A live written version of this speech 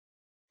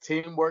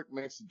Teamwork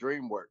makes the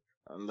dream work.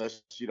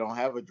 Unless you don't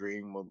have a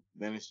dream, well,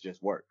 then it's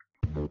just work.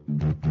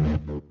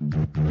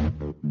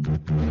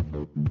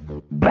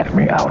 Let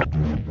me out.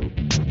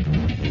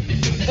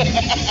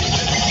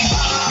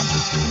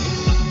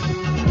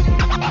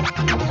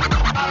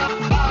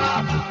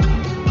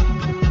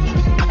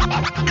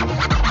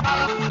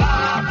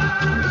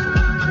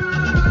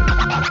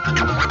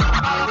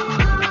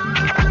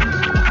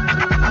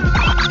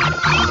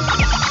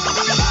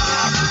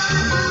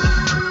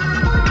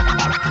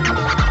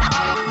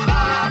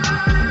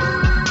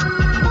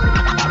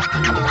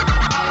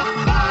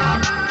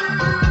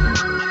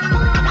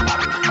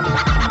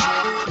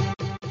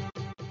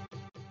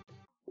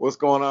 What's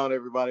going on,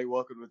 everybody?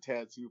 Welcome to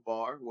Tad Too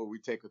Far, where we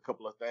take a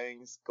couple of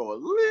things, go a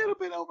little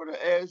bit over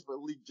the edge,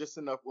 but leave just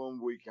enough room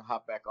where we can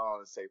hop back on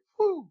and say,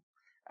 whoo,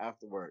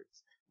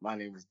 afterwards. My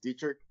name is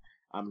Dietrich.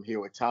 I'm here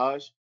with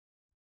Taj.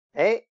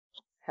 Hey,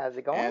 how's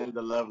it going? And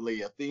the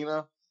lovely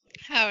Athena.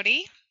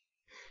 Howdy.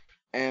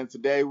 And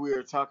today we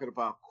are talking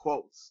about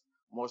quotes,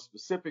 more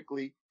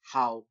specifically,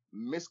 how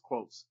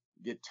misquotes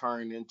get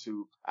turned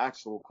into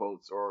actual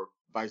quotes or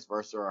vice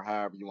versa, or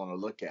however you want to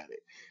look at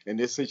it. In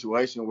this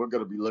situation, we're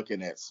going to be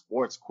looking at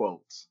sports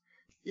quotes.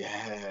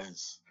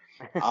 Yes.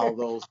 All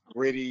those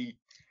gritty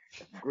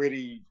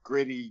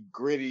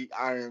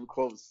iron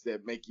quotes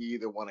that make you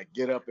either want to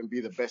get up and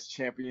be the best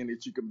champion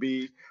that you can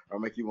be, or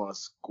make you want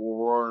to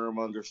squirm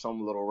under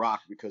some little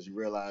rock because you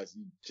realize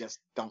you just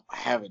don't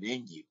have it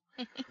in you.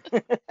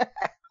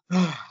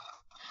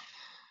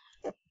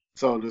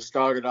 So to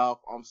start it off,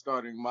 I'm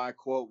starting my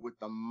quote with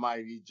the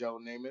mighty Joe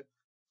Namath,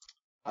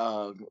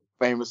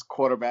 famous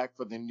quarterback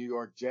for the New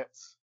York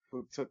Jets,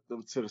 who took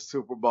them to the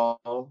Super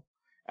Bowl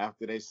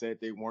after they said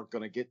they weren't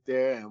going to get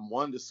there, and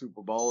won the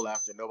Super Bowl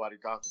after nobody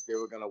thought that they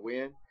were going to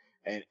win,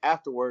 and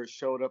afterwards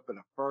showed up in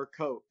a fur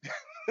coat,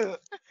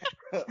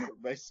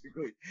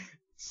 basically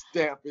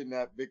stamping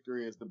that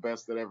victory as the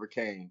best that ever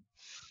came.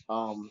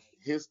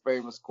 His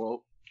famous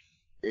quote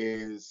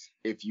is,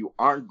 "If you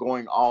aren't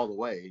going all the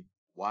way,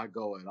 why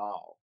go at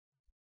all?"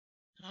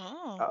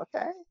 Oh.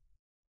 Okay.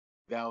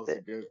 That was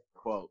a good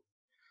quote.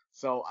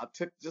 So I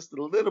took just a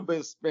little bit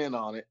of spin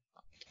on it,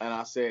 and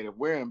I said, if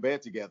we're in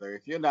bed together,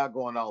 if you're not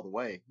going all the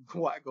way,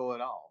 why go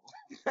at all?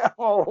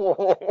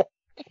 Oh.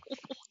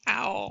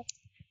 Ow.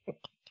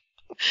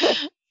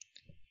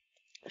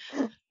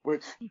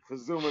 Which,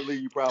 presumably,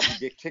 you probably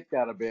get kicked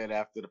out of bed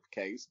after the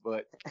case,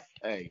 but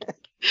hey,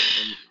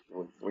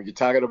 when you're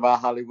talking about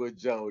Hollywood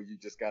Joe, you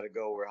just got to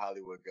go where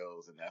Hollywood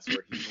goes, and that's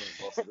where he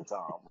went most of the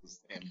time,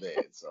 was in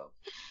bed. So,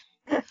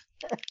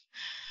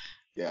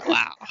 yeah.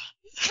 Wow.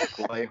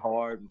 Play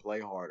hard and play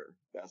harder.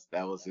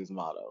 That was his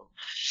motto.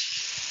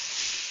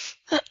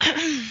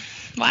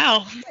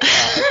 Wow.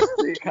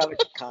 It kind of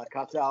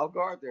caught you off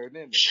guard there,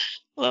 didn't it?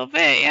 A little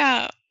bit,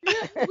 yeah.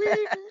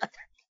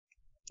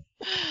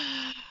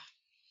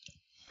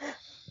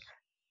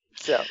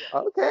 So,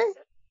 okay.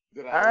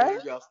 Did All I right.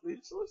 leave y'all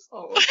speechless?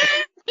 Oh.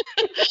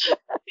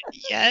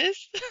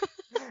 Yes.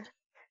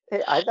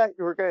 Hey, I thought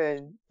you were going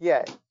to,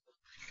 yeah.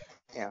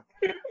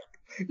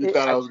 You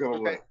thought I was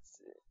going to what?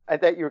 I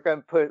thought you were going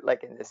to put it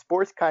like in the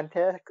sports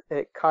context,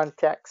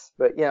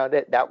 but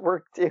that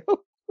worked too.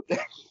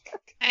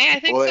 I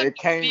think Well, some it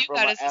came view from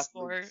that an as a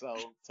athlete, sport. so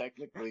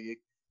technically,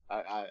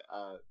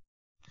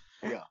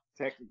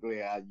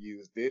 technically I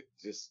used it,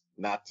 just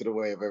not to the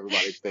way of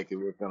everybody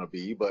thinking it was going to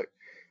be, but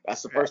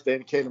that's the first thing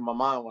that came to my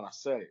mind when I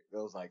said it. It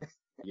was like,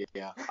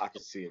 yeah, I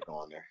can see it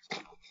going there.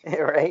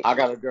 Right? I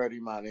got a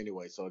dirty mind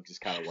anyway, so it just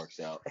kind of works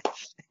out.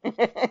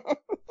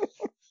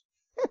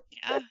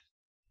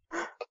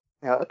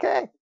 Yeah.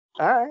 Okay.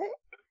 All right.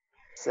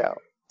 So,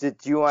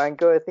 did you want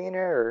to go, Athena,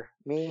 or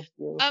me?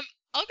 You?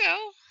 I'll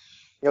go.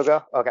 You'll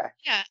go? Okay.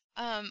 Yeah.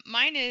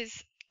 Mine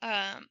is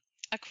a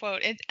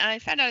quote, and I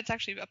found out it's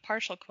actually a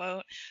partial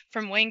quote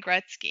from Wayne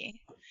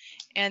Gretzky.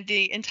 And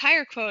the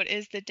entire quote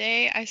is, "The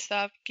day I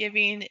stop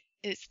giving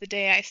is the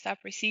day I stop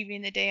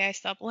receiving. The day I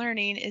stop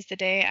learning is the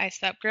day I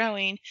stop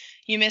growing.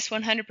 You miss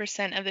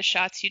 100% of the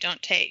shots you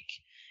don't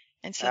take."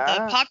 And so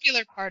the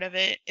popular part of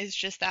it is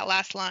just that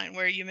last line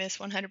where you miss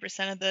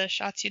 100% of the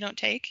shots you don't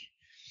take.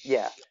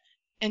 Yeah.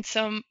 And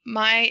so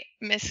my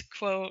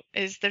misquote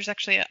is, there's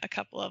actually a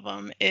couple of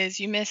them, is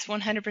you miss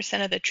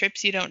 100% of the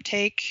trips you don't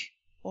take,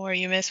 or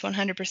you miss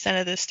 100%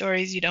 of the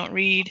stories you don't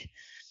read.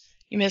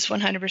 You miss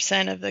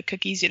 100% of the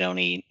cookies you don't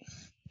eat.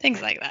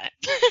 Things like that.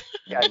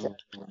 Gotcha.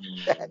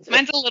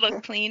 Mine's a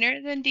little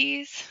cleaner than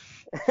D's.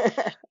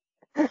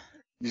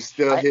 You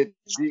still hit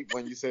deep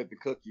when you said the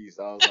cookies.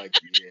 I was like,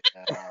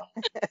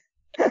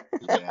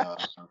 yeah,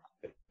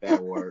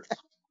 that works.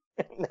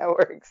 That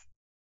works.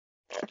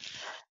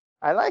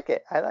 I like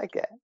it. I like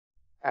it.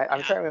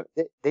 I'm trying to remember.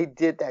 They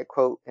did that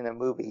quote in a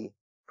movie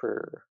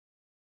for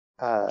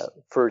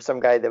some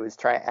guy that was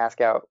trying to ask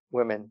out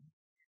women.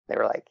 They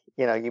were like,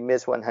 you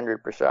miss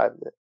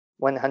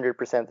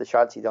 100% of the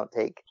shots you don't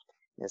take.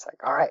 And it's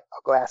like, all right,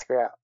 I'll go ask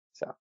her out.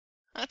 So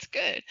that's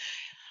good.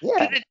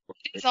 Yeah.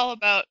 It's all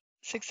about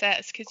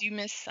success, because you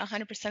miss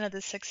 100% of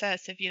the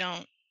success if you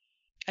don't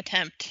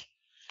attempt.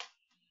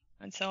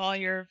 And so all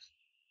your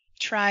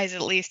tries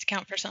at least to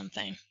count for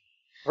something.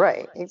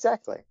 Right,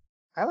 exactly.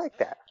 I like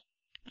that.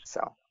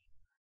 So,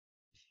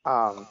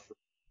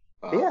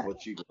 yeah.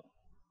 What you got?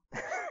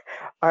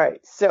 All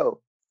right,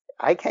 so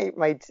I gave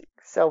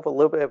myself a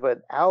little bit of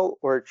an out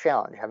or a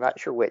challenge. I'm not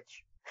sure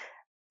which.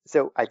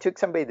 So I took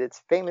somebody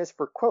that's famous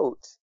for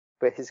quotes,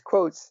 but his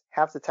quotes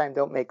half the time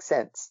don't make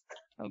sense.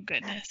 Oh,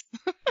 goodness.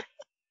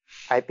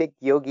 I picked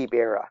Yogi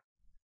Berra,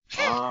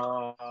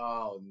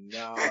 Oh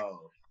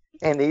no.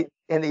 and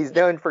he's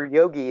known for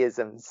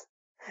yogiisms.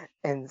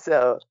 And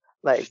so,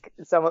 like,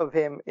 some of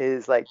him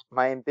is like,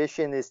 my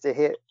ambition is to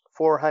hit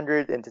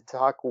 400 and to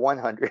talk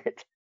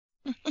 100.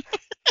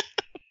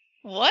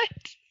 What?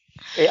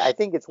 I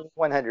think it's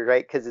 100,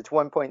 right? Because it's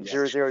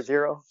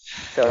 1.000.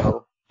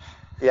 So,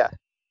 yeah.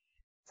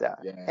 So,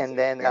 Yeah. and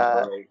then,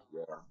 Right.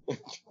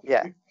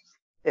 yeah.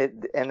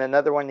 And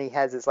another one he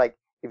has is like,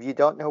 if you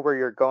don't know where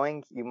you're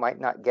going, you might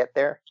not get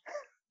there.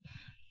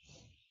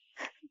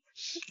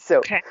 So,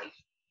 Okay.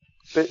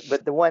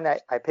 but the one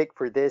I picked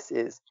for this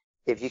is,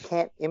 if you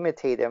can't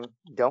imitate him,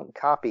 don't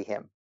copy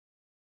him.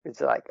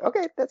 It's like,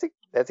 okay,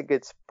 that's a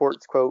good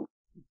sports quote.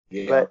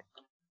 Yeah.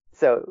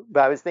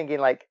 But I was thinking,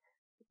 like,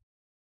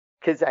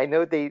 because I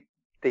know they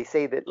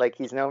say that, like,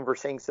 he's known for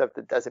saying stuff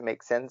that doesn't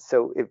make sense.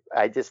 So if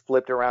I just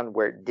flipped around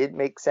where it did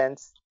make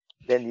sense,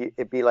 then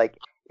it'd be like,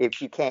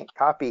 if you can't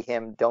copy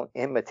him, don't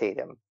imitate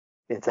him.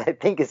 It's, I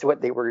think, is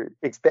what they were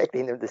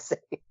expecting him to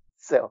say.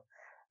 So,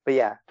 but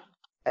yeah,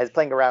 I was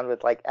playing around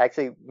with, like,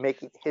 actually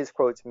making his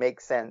quotes make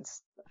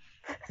sense.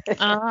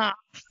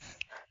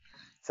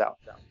 So,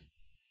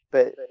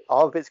 but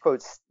all of his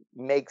quotes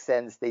make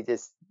sense. They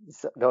just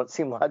don't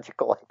seem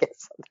logical, I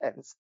guess,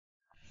 sometimes.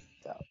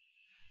 So,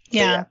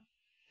 Yeah.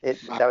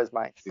 that was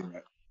mine.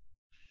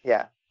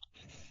 Yeah.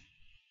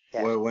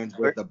 Well,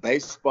 with the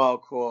baseball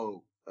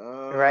quote.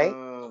 Right?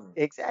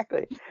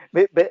 Exactly.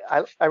 But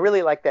I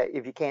really like that.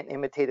 If you can't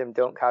imitate him,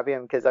 don't copy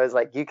him. Because I was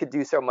like, you could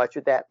do so much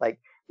with that. Like,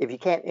 if you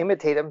can't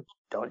imitate him,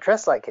 don't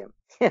dress like him.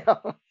 You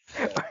know,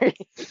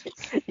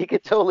 you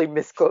could totally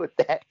misquote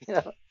that. You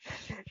know,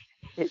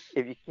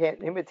 if you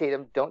can't imitate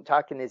him, don't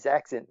talk in his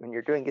accent when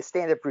you're doing a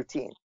stand-up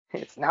routine.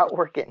 It's not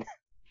working.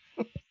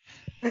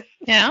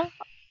 Yeah.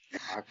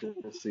 I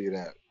can see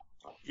that.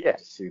 Yeah. I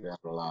can see that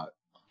a lot.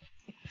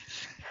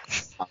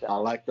 I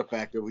like the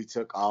fact that we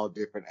took all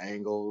different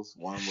angles.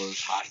 One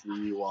was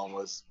hockey, one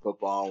was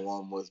football,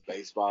 one was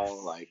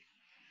baseball. Like,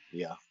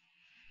 yeah.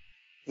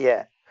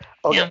 Yeah.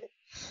 Okay. Yeah.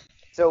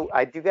 So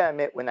I do gotta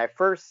admit, when I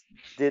first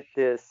did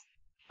this,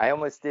 I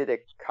almost did a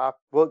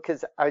well,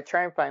 because I would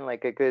try and find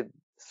like a good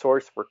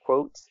source for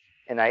quotes,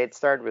 and I had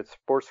started with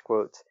sports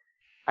quotes.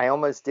 I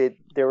almost did.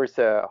 There was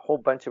a whole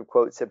bunch of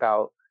quotes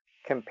about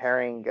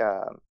comparing.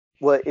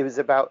 Well, it was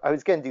about. I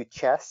was gonna do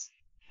chess,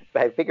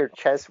 but I figured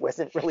chess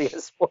wasn't really a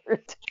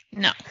sport.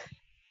 No.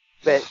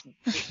 But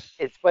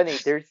it's funny.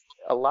 There's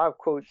a lot of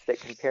quotes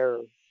that compare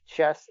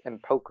chess and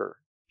poker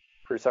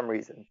for some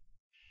reason.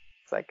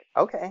 It's like,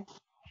 okay,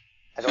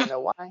 I don't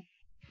know why.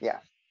 Yeah.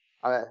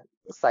 On a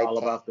side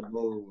All tangent. about the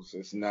moves.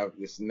 It's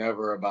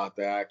never about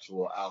the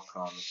actual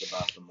outcome. It's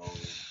about the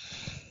moves.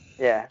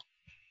 Yeah.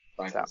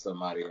 Finding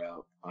somebody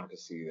out. I can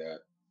see that.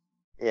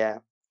 Yeah.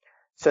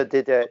 So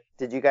did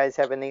you guys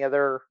have any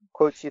other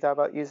quotes you thought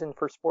about using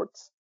for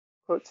sports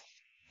quotes?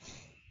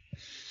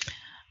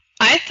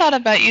 I thought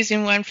about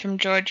using one from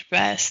George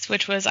Best,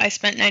 which was, I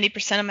spent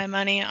 90% of my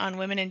money on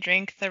women and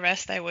drink, the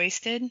rest I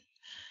wasted.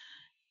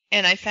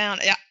 And I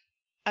found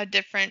a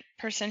different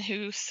person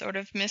who sort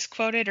of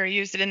misquoted or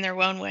used it in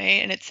their own way,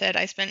 and it said,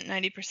 I spent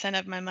 90%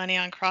 of my money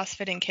on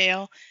CrossFit and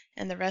kale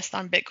and the rest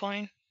on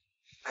Bitcoin.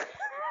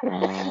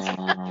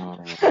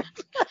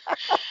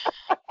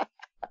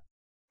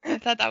 I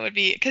thought that would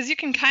be, because you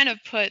can kind of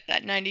put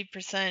that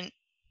 90%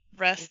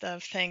 rest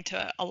of thing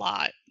to a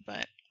lot,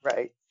 but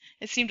Right.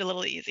 it seemed a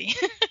little easy.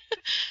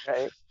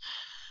 Right.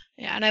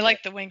 Yeah, and I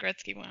like the Wayne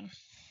Gretzky one.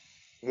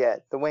 Yeah,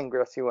 the Wayne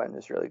Gretzky one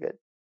is really good.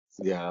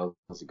 Yeah, that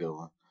was a good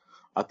one.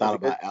 I thought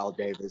about Al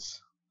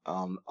Davis,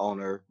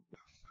 owner,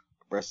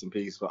 rest in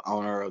peace, but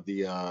owner of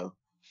the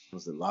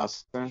was it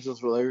Los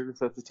Angeles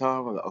Raiders at the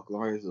time, or the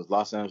Oakland Raiders? It was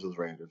Los Angeles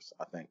Raiders,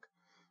 I think.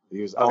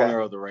 He was owner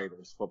of the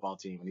Raiders football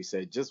team, and he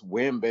said, "Just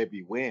win,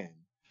 baby, win."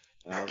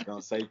 And I was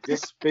gonna say,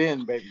 "Just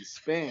spin, baby,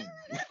 spin."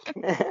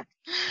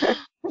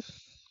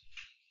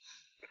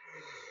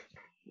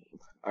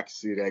 I can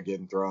see that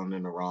getting thrown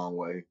in the wrong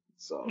way.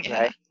 So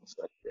right.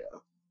 Yeah.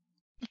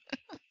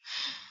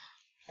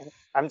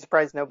 I'm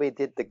surprised nobody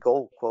did the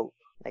goal quote,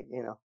 like,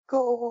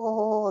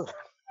 goal.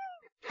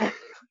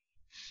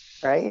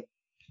 Right?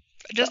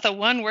 Just a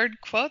one-word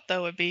quote,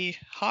 though, would be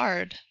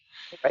hard.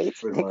 Right?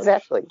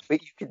 Exactly.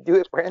 But you could do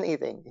it for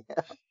anything.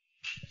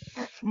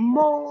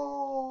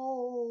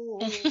 Mo.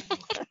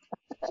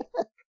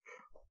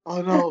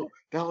 Oh no,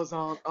 that was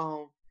on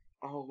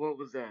what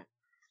was that?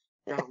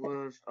 That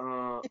was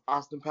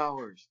Austin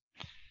Powers.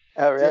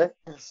 Oh really?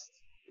 Yes.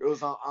 It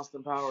was on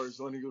Austin Powers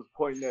when he was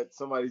pointing at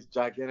somebody's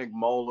gigantic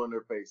mole on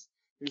their face.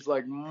 He's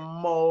like,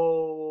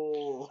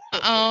 mole.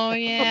 Oh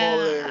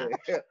yeah.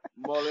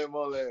 Mole. You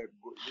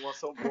want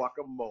some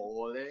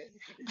guacamole?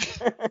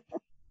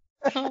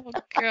 Oh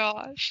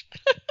gosh.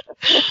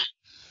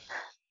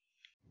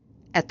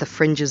 At the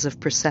fringes of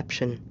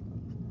perception,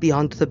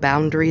 beyond the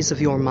boundaries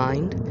of your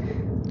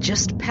mind,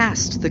 just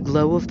past the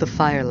glow of the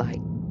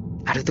firelight,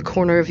 out of the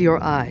corner of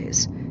your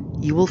eyes,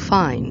 you will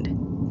find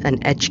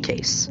an edge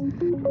case.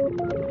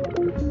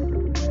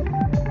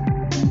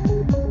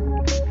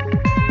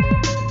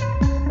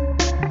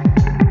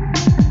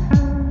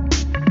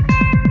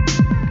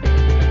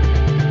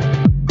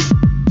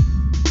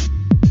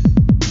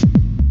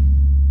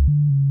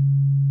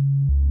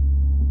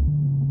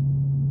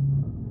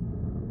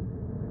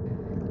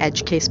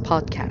 Edge Case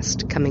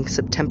Podcast, coming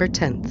September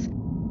 10th.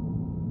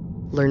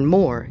 Learn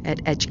more at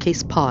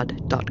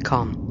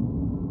edgecasepod.com.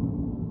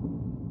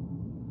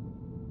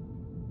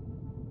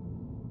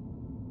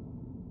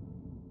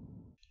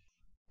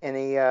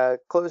 Any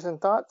closing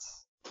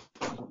thoughts?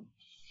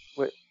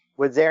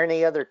 Was there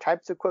any other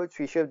types of quotes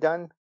we should have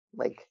done,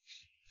 like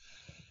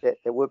that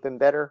would have been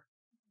better?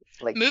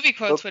 Like Movie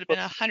quotes would have been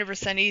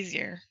 100%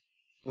 easier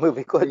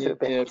movie quotes would have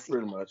been Yeah, easy.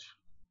 pretty much.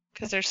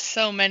 because there's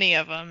so many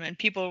of them, and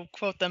people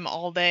quote them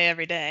all day,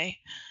 every day.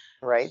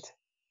 Right.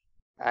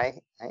 I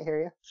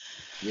hear you.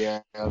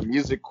 Yeah,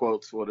 music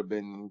quotes would have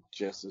been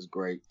just as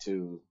great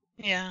too,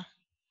 Yeah.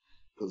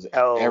 because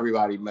Oh.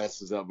 everybody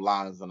messes up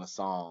lines in a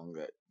song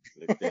that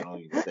they don't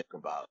even think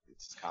about. It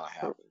just kind of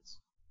happens.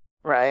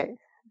 Right.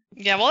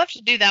 Yeah, we'll have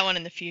to do that one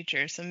in the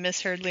future. Some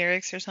misheard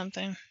lyrics or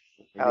something.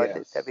 Oh,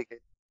 Yes. that'd be good.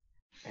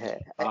 Yeah,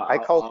 I'll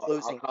call I'll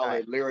closing call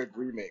time. it lyric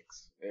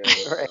remix.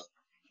 Yeah,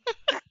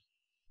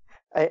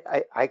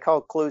 Right. I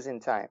call closing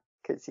time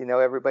because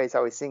everybody's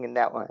always singing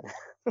that one.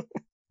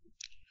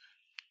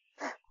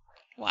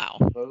 Wow.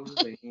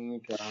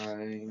 Closing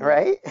time.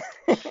 Right.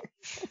 Uh,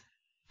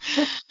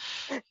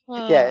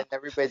 Yeah, and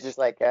everybody's just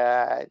like,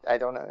 I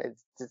don't know.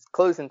 It's just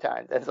closing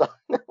time. That's all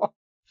I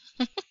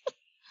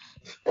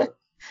know.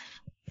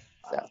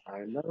 So. I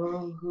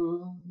know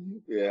who.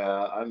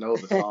 Yeah, I know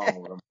the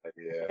song. But I'm like,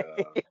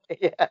 yeah.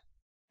 Yeah.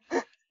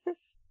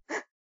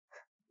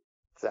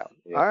 So,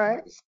 Yeah, all right.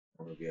 it's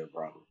gonna be a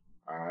problem.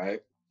 All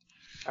right.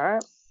 All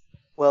right.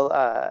 Well,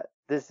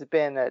 this has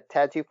been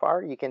Tad Too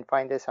Far. You can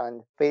find us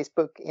on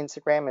Facebook,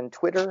 Instagram, and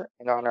Twitter,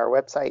 and on our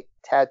website,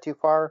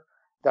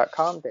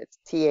 tadtoofar.com. That's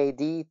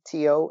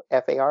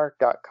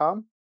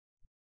TADTOFAR.com.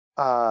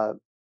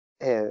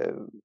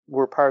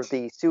 We're part of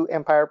the Sioux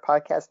Empire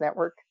Podcast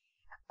Network.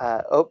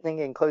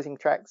 Opening and closing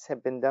tracks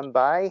have been done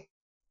by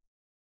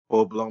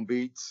Full Blown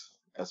Beats.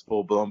 That's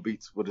Full Blown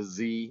Beats with a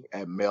Z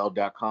at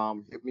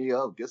mail.com. Hit me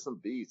up. Get some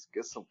beats.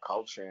 Get some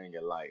culture in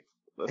your life.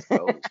 Let's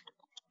go.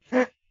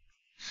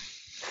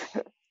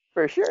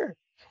 for sure.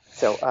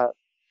 So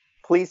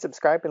please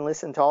subscribe and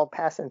listen to all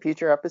past and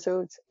future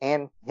episodes,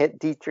 and hit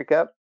Dietrich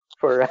up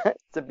for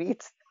some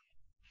beats.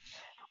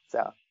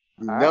 So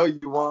You all know right.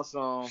 you want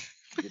some.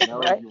 You know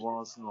Right. you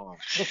want some.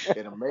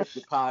 It'll make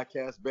your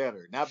podcast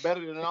better. Not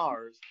better than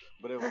ours,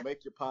 but it'll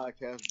make your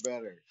podcast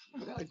better.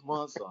 You know you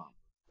want some.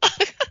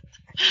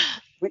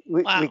 We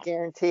Wow.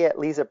 guarantee at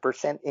least a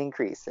 %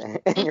 increase in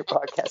your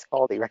podcast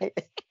quality, right?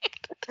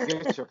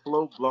 Get your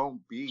full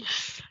blown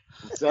beats.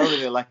 I'm selling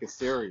it like a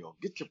cereal.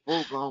 Get your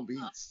full blown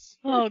beats.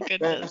 Oh, That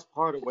goodness. is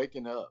part of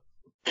waking up.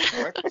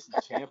 Breakfast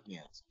of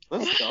Champions.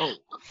 Let's go.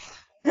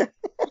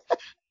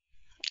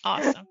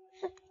 Awesome.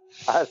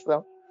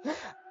 Awesome. All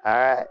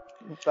right.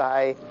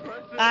 Bye.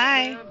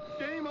 Bye.